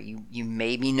out there. You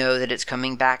maybe know that it's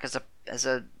coming back as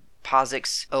a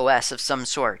POSIX OS of some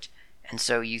sort. And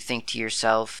so you think to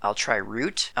yourself, I'll try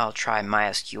root, I'll try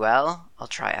MySQL, I'll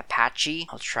try Apache,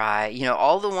 I'll try,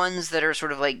 all the ones that are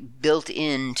sort of like built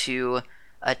into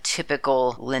a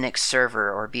typical Linux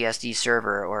server or BSD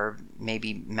server, or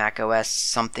maybe Mac OS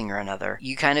something or another.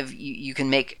 You can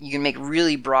make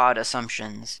really broad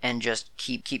assumptions and just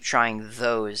keep trying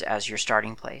those as your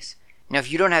starting place. Now,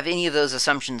 if you don't have any of those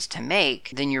assumptions to make,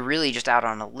 then you're really just out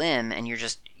on a limb, and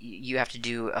you have to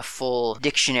do a full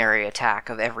dictionary attack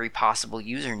of every possible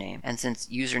username. And since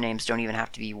usernames don't even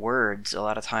have to be words, a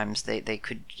lot of times they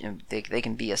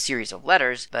can be a series of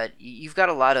letters. But you've got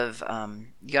a lot of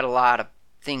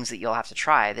things that you'll have to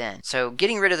try then. So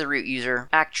getting rid of the root user,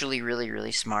 actually really,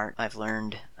 really smart. I've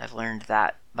learned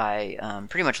that by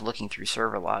pretty much looking through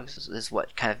server logs is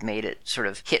what kind of made it sort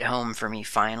of hit home for me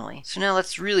finally. So now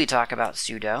let's really talk about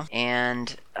sudo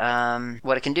and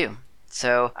what it can do.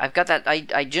 So I've got that.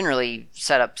 I generally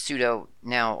set up sudo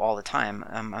now all the time.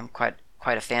 I'm quite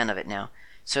a fan of it now.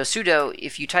 So sudo,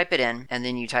 if you type it in and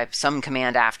then you type some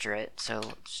command after it, so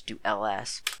let's do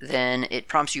ls, then it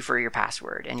prompts you for your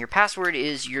password. And your password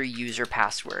is your user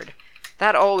password.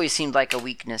 That always seemed like a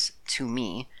weakness to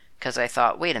me, because I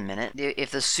thought, wait a minute,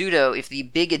 if the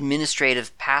big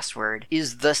administrative password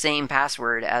is the same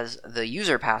password as the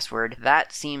user password,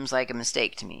 that seems like a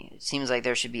mistake to me. It seems like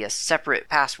there should be a separate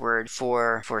password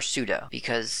for sudo,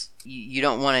 because you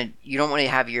don't want to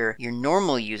have your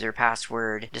normal user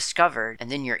password discovered,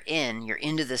 and then you're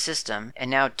into the system,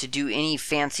 and now to do any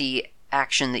fancy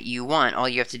action that you want, all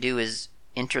you have to do is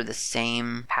enter the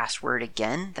same password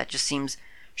again. That just seems...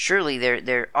 Surely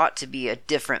there ought to be a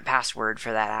different password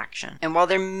for that action. And while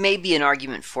there may be an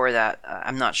argument for that,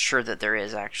 I'm not sure that there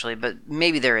is actually, but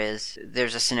maybe there is.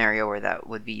 There's a scenario where that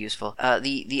would be useful.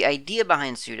 The idea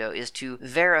behind sudo is to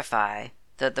verify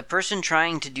that the person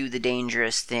trying to do the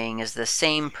dangerous thing is the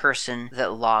same person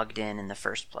that logged in the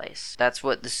first place. That's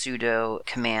what the sudo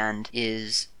command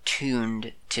is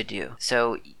tuned to do.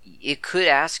 So it could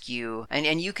ask you,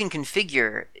 and you can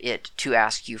configure it to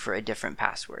ask you for a different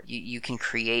password. You can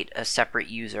create a separate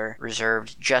user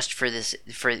reserved just for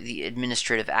the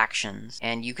administrative actions,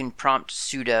 and you can prompt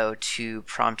sudo to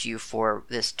prompt you for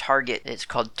this target. It's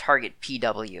called target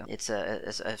PW. It's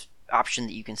a option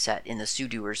that you can set in the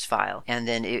sudoers file, and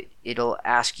then it'll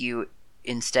ask you,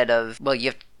 instead of, well,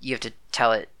 you have to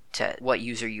tell it to what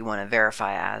user you want to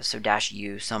verify as, so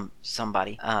 -u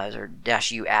somebody or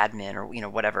 -u admin, or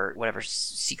whatever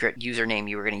secret username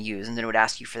you were going to use, and then it would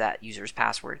ask you for that user's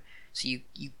password. So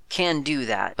you can do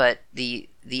that, but the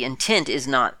intent is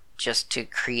not just to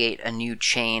create a new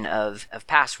chain of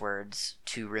passwords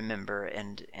to remember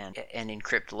and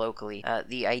encrypt locally.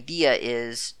 The idea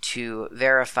is to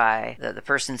verify that the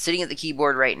person sitting at the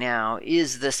keyboard right now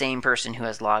is the same person who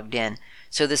has logged in.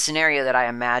 So the scenario that I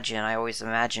always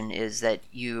imagine, is that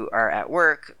you are at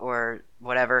work or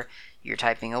whatever, you're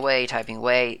typing away,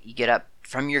 you get up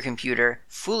from your computer,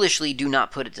 foolishly do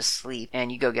not put it to sleep,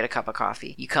 and you go get a cup of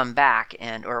coffee. You come back,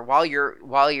 or while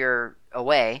you're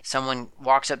away, someone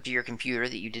walks up to your computer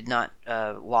that you did not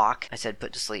lock. I said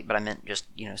put to sleep, but I meant just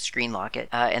screen lock it,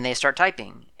 and they start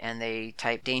typing, and they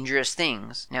type dangerous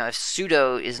things. Now, if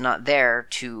sudo is not there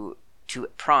to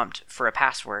prompt for a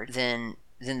password, then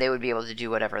they would be able to do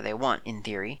whatever they want in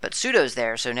theory. But sudo's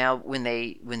there, so now when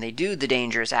they do the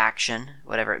dangerous action,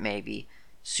 whatever it may be,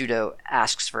 sudo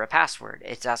asks for a password.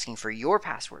 It's asking for your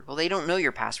password. Well, they don't know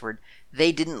your password.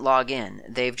 They didn't log in.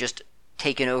 They've just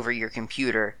taken over your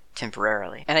computer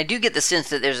temporarily. And I do get the sense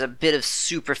that there's a bit of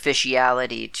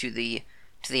superficiality to the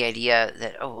idea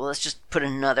that, oh, well, let's just put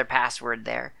another password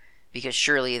there, because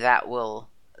surely that will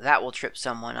trip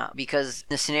someone up. Because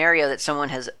in the scenario that someone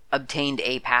has obtained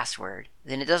a password,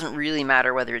 then it doesn't really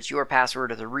matter whether it's your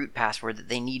password or the root password that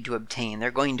they need to obtain. They're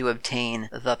going to obtain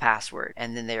the password,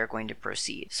 and then they are going to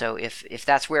proceed. So if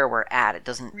that's where we're at, it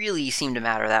doesn't really seem to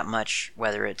matter that much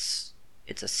whether it's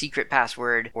a secret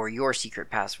password or your secret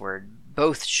password.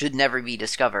 Both should never be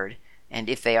discovered, and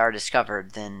if they are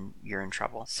discovered, then you're in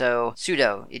trouble. So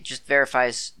sudo, it just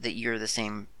verifies that you're the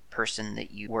same person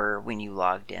that you were when you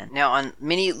logged in. Now, on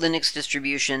many Linux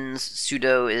distributions,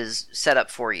 sudo is set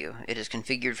up for you. It is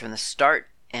configured from the start,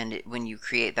 and when you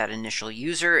create that initial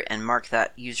user and mark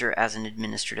that user as an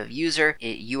administrative user,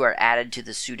 you are added to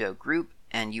the sudo group,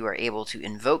 and you are able to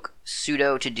invoke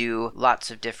sudo to do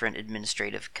lots of different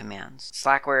administrative commands.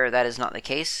 Slackware, that is not the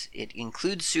case. It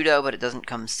includes sudo, but it doesn't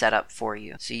come set up for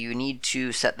you. So you need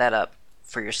to set that up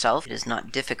for yourself. It is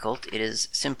not difficult. It is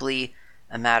simply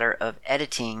a matter of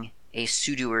editing a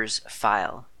sudoers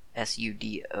file.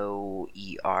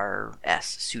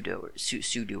 sudoers,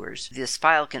 sudoers. This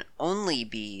file can only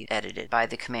be edited by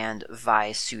the command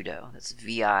visudo. That's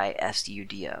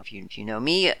visudo. If you know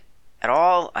me at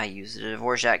all, I use the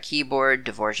Dvorak keyboard.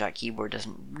 Dvorak keyboard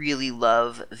doesn't really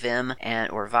love Vim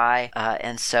or Vi,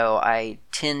 and so I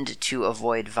tend to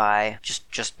avoid Vi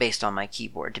just based on my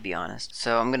keyboard, to be honest.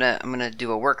 So I'm gonna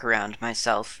do a workaround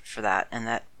myself for that, and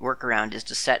that workaround is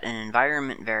to set an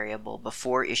environment variable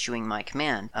before issuing my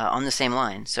command on the same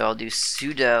line. So I'll do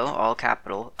sudo all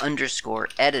capital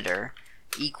 _editor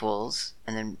equals,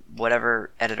 and then whatever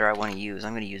editor I want to use.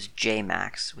 I'm going to use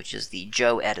JMax, which is the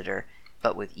Joe editor.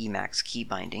 but with Emacs key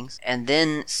bindings, and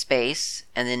then space,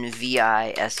 and then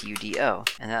VISUDO.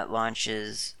 And that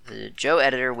launches the Joe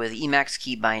editor with Emacs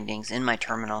key bindings in my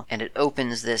terminal, and it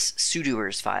opens this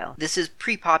sudoers file. This is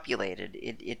pre-populated.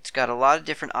 It's got a lot of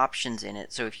different options in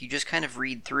it, so if you just kind of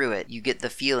read through it, you get the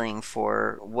feeling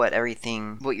for what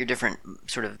your different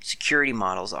sort of security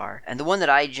models are. And the one that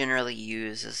I generally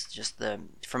use is just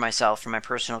for myself, for my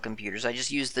personal computers, I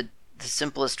just use the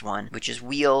simplest one, which is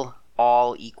wheel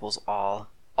all equals all.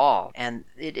 And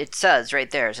it says right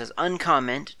there, it says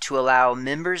uncomment to allow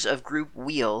members of group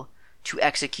wheel to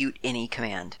execute any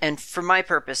command. And for my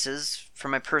purposes, for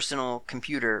my personal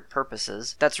computer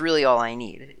purposes, that's really all I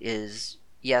need is,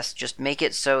 yes, just make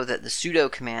it so that the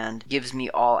sudo command gives me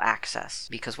all access.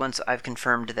 Because once I've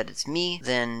confirmed that it's me,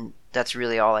 then that's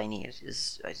really all I need.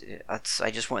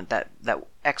 I just want that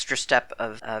extra step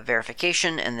of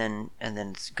verification, and then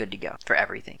it's good to go for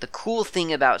everything. The cool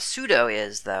thing about sudo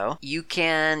is, though, you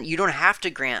don't have to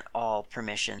grant all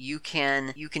permission. You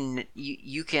can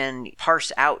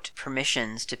parse out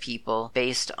permissions to people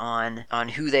based on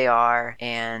who they are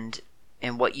and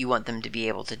what you want them to be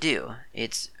able to do.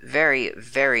 It's very,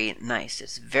 very nice.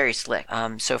 It's very slick.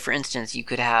 So for instance, you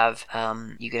could have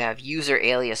user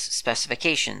alias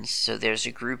specifications. So there's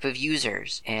a group of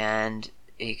users, and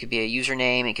it could be a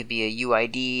username, it could be a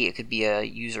UID, it could be a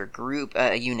user group,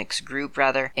 a Unix group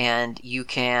rather, and you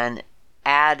can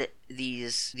add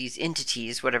these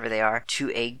entities, whatever they are, to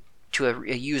a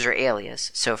user alias.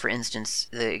 So for instance,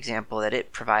 the example that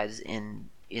it provides in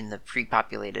the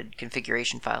pre-populated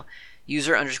configuration file,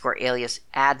 user underscore alias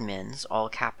admins, all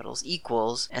capitals,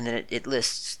 equals, and then it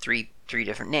lists three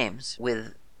different names.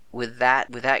 With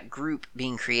that group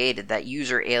being created, that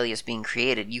user alias being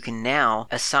created, you can now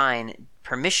assign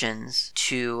permissions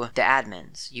to the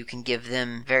admins. You can give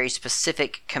them very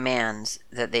specific commands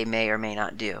that they may or may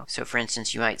not do. So for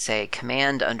instance, you might say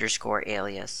command underscore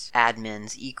alias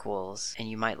admins equals, and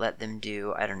you might let them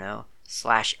do, I don't know,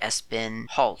 /sbin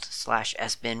halt,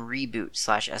 /sbin reboot,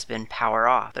 /sbin power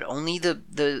off. But only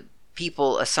the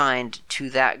people assigned to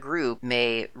that group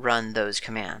may run those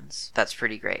commands. That's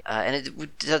pretty great. And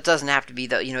it doesn't have to be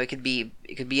it could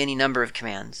be any number of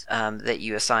commands that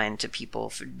you assign to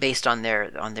people based on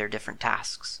their different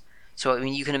tasks. So, I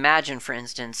mean, you can imagine, for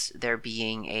instance, there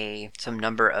being some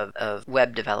number of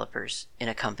web developers in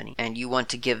a company, and you want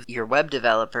to give your web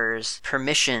developers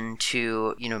permission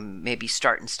to, maybe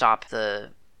start and stop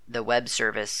the web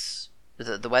service,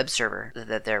 the web server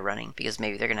that they're running, because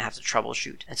maybe they're going to have to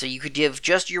troubleshoot. And so you could give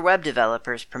just your web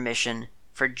developers permission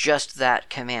for just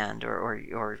that command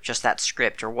or just that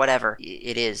script or whatever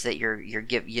it is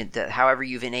that however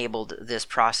you've enabled this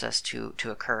process to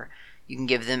occur. You can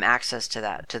give them access to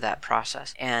that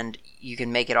process, and you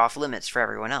can make it off limits for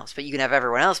everyone else. But you can have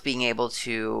everyone else being able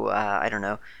to,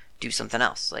 do something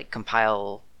else, like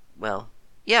compile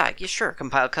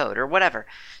code or whatever.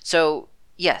 So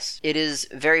yes, it is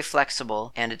very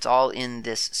flexible, and it's all in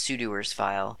this sudoers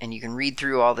file, and you can read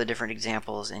through all the different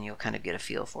examples, and you'll kind of get a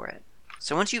feel for it.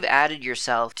 So once you've added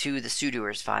yourself to the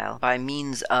sudoers file by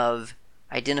means of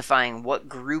identifying what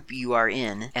group you are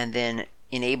in, and then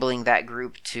enabling that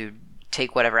group to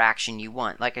take whatever action you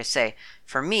want. Like I say,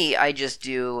 for me, I just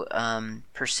do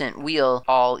 %wheel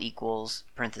all equals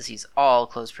parentheses all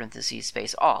close parentheses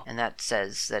space all, and that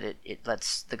says that it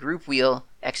lets the group wheel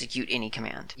execute any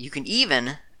command. You can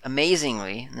even,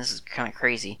 amazingly, and this is kind of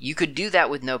crazy, you could do that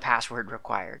with no password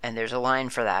required, and there's a line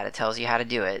for that. It tells you how to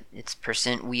do it. It's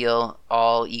 %wheel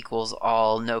all equals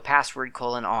all no password :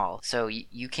 all. So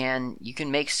you can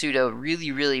make sudo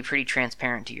really, really pretty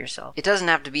transparent to yourself. It doesn't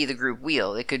have to be the group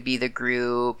wheel. It could be the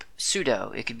group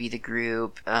sudo. It could be the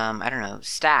group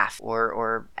staff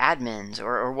or admins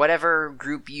or whatever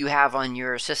group you have on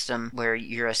your system where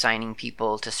you're assigning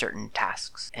people to certain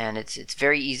tasks. And it's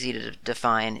very easy to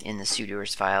define in the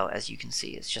sudoers file. As you can see,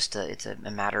 it's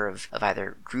a matter of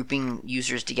either grouping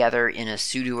users together in a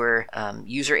sudoer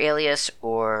user alias,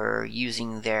 or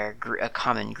using a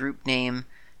common group name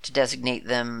to designate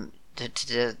them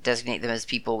as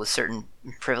people with certain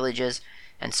privileges,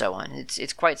 and so on.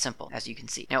 It's quite simple, as you can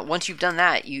see. Now, once you've done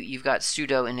that, you've got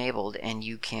sudo enabled, and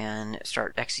you can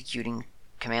start executing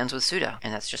commands with sudo,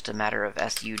 and that's just a matter of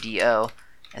sudo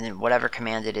and then whatever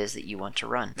command it is that you want to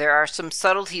run. There are some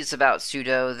subtleties about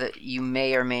sudo that you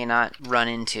may or may not run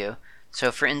into.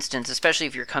 So for instance, especially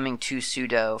if you're coming to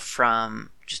sudo from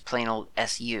just plain old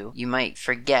su, you might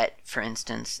forget, for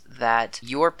instance, that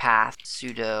your path,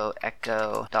 sudo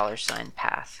echo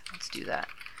 $path, let's do that.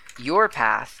 Your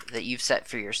path that you've set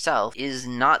for yourself is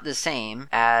not the same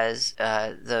as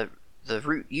the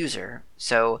root user.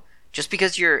 So Just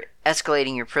because you're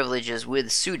escalating your privileges with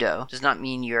sudo does not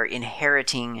mean you're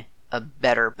inheriting a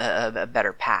better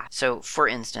path. So, for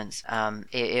instance,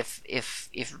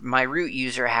 if my root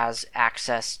user has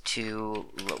access to,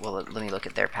 well, let me look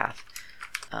at their path,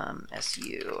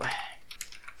 su,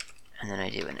 and then I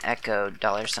do an echo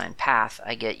 $path,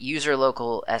 I get user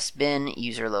local sbin,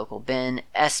 user local bin,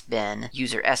 sbin,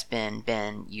 user sbin,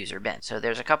 bin, user bin. So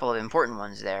there's a couple of important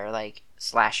ones there, like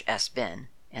 /sbin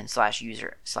and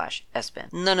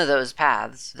 /user/sbin. None of those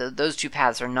paths, those two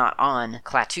paths are not on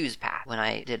clat2's path. When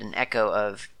I did an echo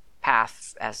of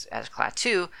path as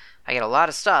clat2, I get a lot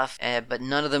of stuff, but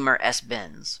none of them are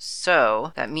sbins.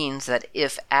 So that means that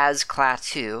if as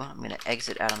clat2, I'm going to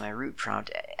exit out of my root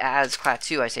prompt, as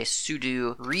clat2 I say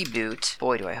sudo reboot,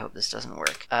 boy do I hope this doesn't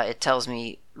work, it tells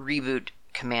me reboot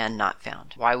command not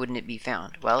found. Why wouldn't it be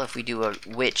found? Well, if we do a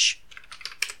which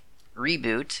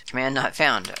reboot, command not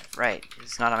found, right,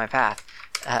 it's not on my path.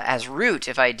 As root,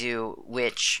 if I do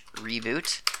which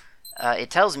reboot, it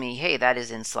tells me, hey, that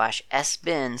is in /sbin/reboot,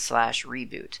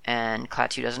 and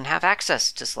clat2 doesn't have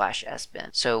access to /sbin.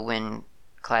 So when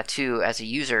clat2 as a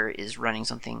user is running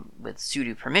something with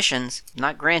sudo permissions, I'm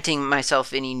not granting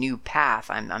myself any new path.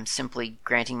 I'm simply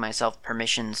granting myself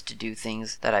permissions to do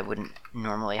things that I wouldn't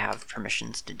normally have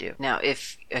permissions to do. Now,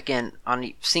 if, again, on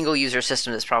a single user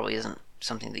system, this probably isn't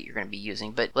something that you're going to be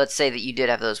using, but let's say that you did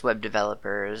have those web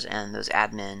developers and those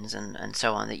admins and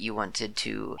so on that you wanted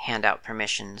to hand out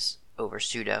permissions over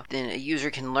sudo, then a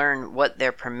user can learn what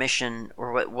their permission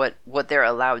or what they're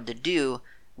allowed to do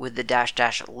with the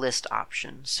 --list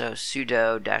option. So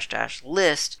sudo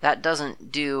 --list, that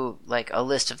doesn't do like a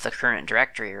list of the current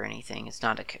directory or anything. It's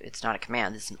not a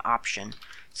command, it's an option.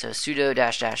 So sudo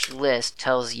 --list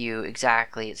tells you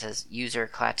exactly, it says user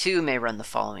clat2 may run the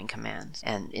following commands,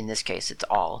 and in this case it's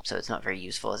all, so it's not very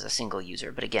useful as a single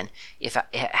user. But again,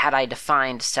 had I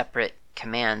defined separate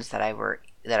commands that I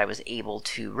was able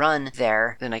to run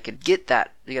there, then I could get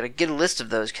that. You got to get a list of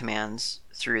those commands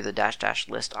through the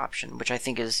 --list option, which I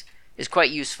think is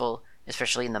quite useful,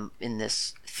 especially in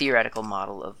this theoretical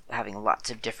model of having lots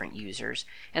of different users.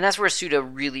 And that's where sudo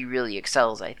really, really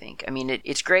excels, I think. I mean,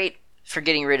 it's great for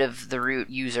getting rid of the root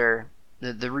user,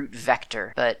 the root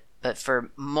vector, but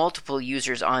for multiple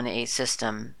users on a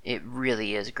system, it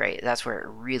really is great. That's where it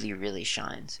really, really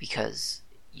shines, because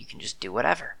you can just do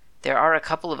whatever. There are a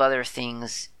couple of other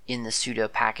things in the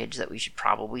sudo package that we should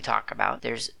probably talk about.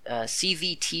 There's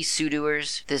CVT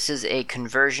sudoers. This is a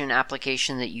conversion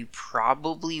application that you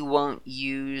probably won't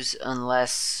use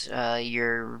unless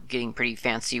you're getting pretty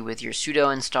fancy with your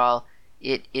sudo install.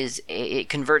 It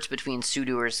converts between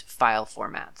sudoers file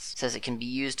formats. It says it can be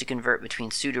used to convert between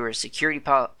sudoers security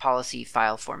policy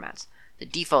file formats. The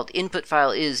default input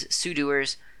file is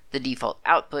sudoers. The default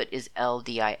output is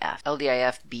LDIF.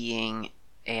 LDIF being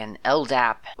an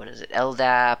LDAP,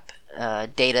 LDAP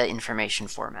data information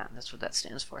format. That's what that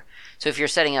stands for. So if you're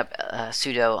setting up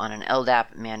sudo on an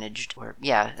LDAP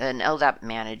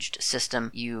managed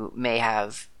system, you may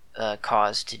have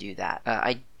cause to do that.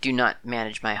 I do not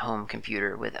manage my home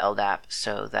computer with LDAP,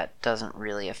 so that doesn't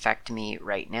really affect me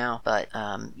right now. But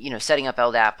setting up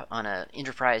LDAP on an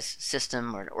enterprise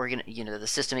system or the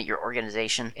system at your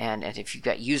organization, and if you've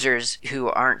got users who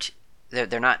aren't,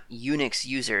 they're not Unix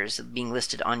users being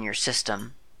listed on your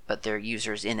system, but they're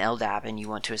users in LDAP, and you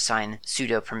want to assign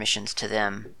sudo permissions to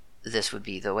them, this would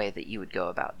be the way that you would go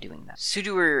about doing that.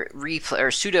 Sudo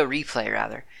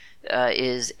replay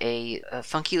is a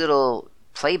funky little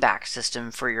playback system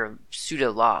for your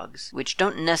sudo logs, which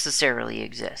don't necessarily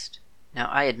exist. Now,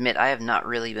 I admit I have not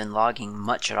really been logging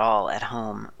much at all at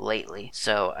home lately,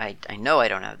 so I know I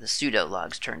don't have the sudo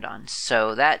logs turned on.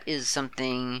 So that is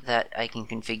something that I can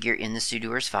configure in the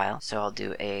sudoers file. So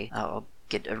I'll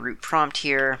get a root prompt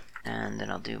here, and then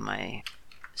I'll do my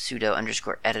sudo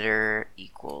 _editor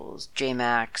equals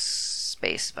jmax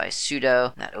space by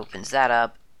sudo. That opens that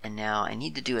up. And now I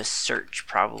need to do a search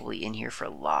probably in here for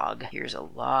log. Here's a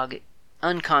log.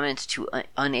 Uncomment to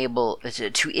enable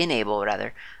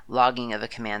logging of a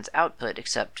command's output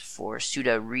except for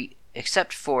sudo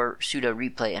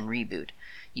replay and reboot.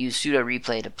 Use sudo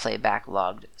replay to play back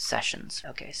logged sessions.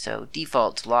 Okay, so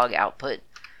default log output,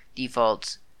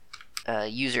 default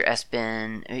user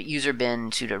bin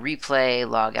sudo replay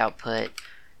log output,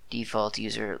 default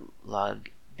user log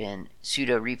bin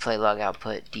sudo replay log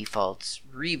output, defaults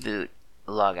reboot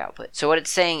log output. So what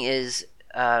it's saying is,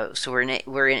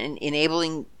 we're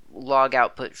enabling log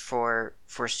output for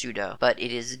sudo, but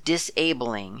it is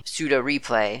disabling sudo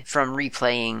replay from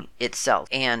replaying itself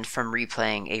and from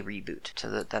replaying a reboot.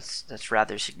 So that's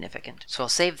rather significant. So I'll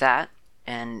save that,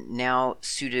 and now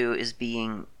sudo is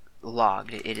being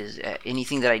logged. It is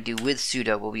anything that I do with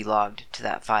sudo will be logged to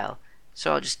that file.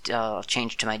 So I'll just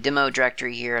change to my demo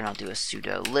directory here, and I'll do a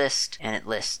sudo list, and it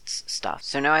lists stuff.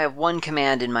 So now I have one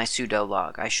command in my sudo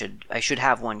log. I should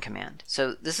have one command.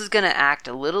 So this is going to act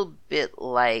a little bit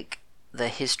like the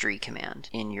history command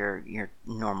in your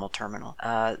normal terminal.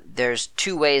 There's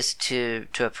two ways to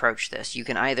approach this. You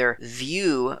can either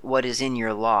view what is in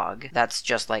your log. That's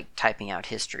just like typing out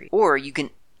history. Or you can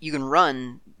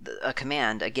run a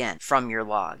command again from your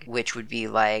log, which would be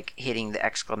like hitting the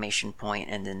exclamation point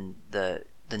and then the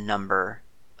number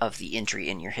of the entry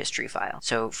in your history file.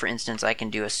 So for instance, I can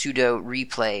do a sudo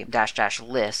replay --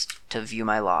 list to view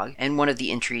my log, and one of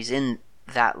the entries in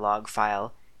that log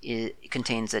file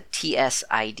contains a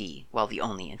TSID, well, the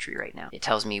only entry right now. It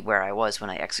tells me where I was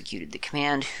when I executed the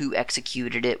command, who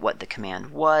executed it, what the command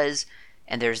was,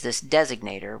 and there's this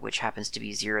designator, which happens to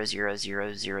be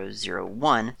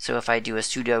 000001. So if I do a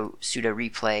sudo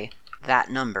replay that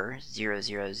number,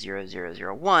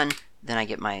 000001, then I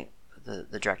get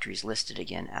the directories listed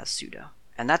again as sudo.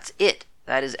 And that's it.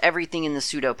 That is everything in the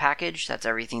sudo package. That's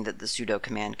everything that the sudo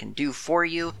command can do for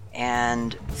you.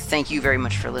 And thank you very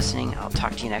much for listening. I'll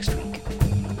talk to you next week.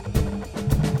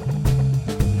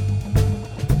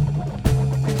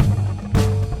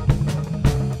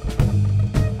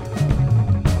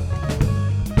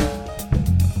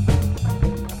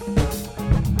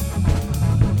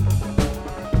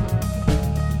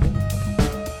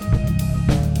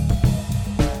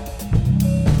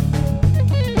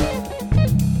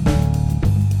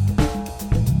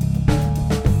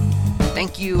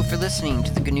 Thank you for listening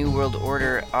to the GNU World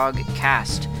Order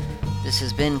Ogcast. This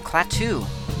has been Klaatu.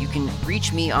 You can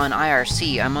reach me on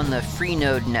IRC. I'm on the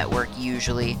Freenode network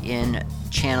usually in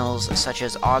channels such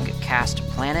as Ogcast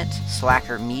Planet,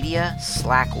 Slacker Media,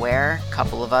 Slackware, a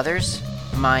couple of others.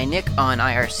 My nick on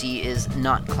IRC is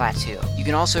not Klaatu. You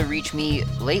can also reach me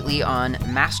lately on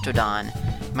Mastodon.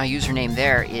 My username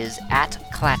there is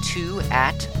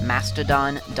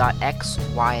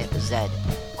 @klaatu@mastodon.xyz.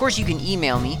 Of course, you can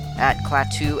email me at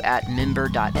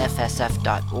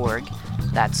klaatu@member.fsf.org.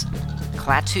 That's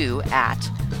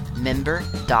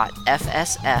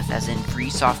klaatu@member.fsf, as in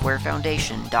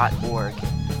freesoftwarefoundation.org.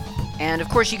 And of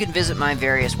course, you can visit my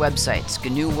various websites,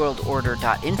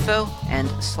 gnuworldorder.info and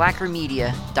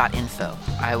slackermedia.info.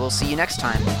 I will see you next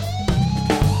time.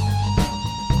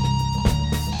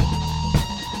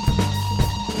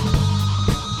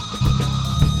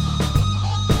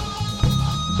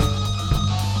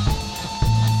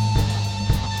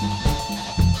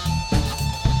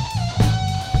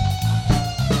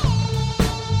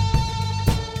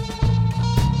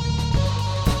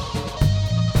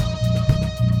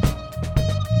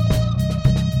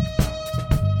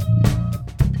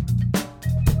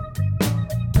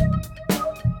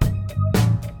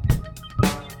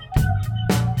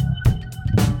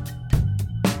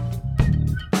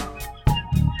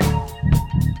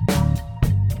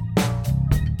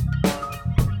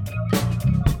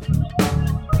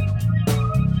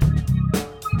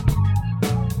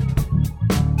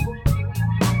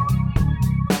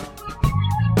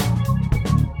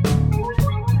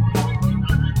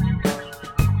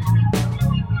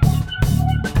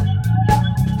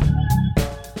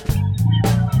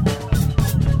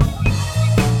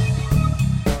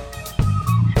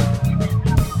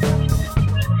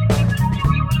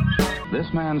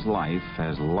 This man's life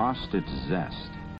has lost its zest.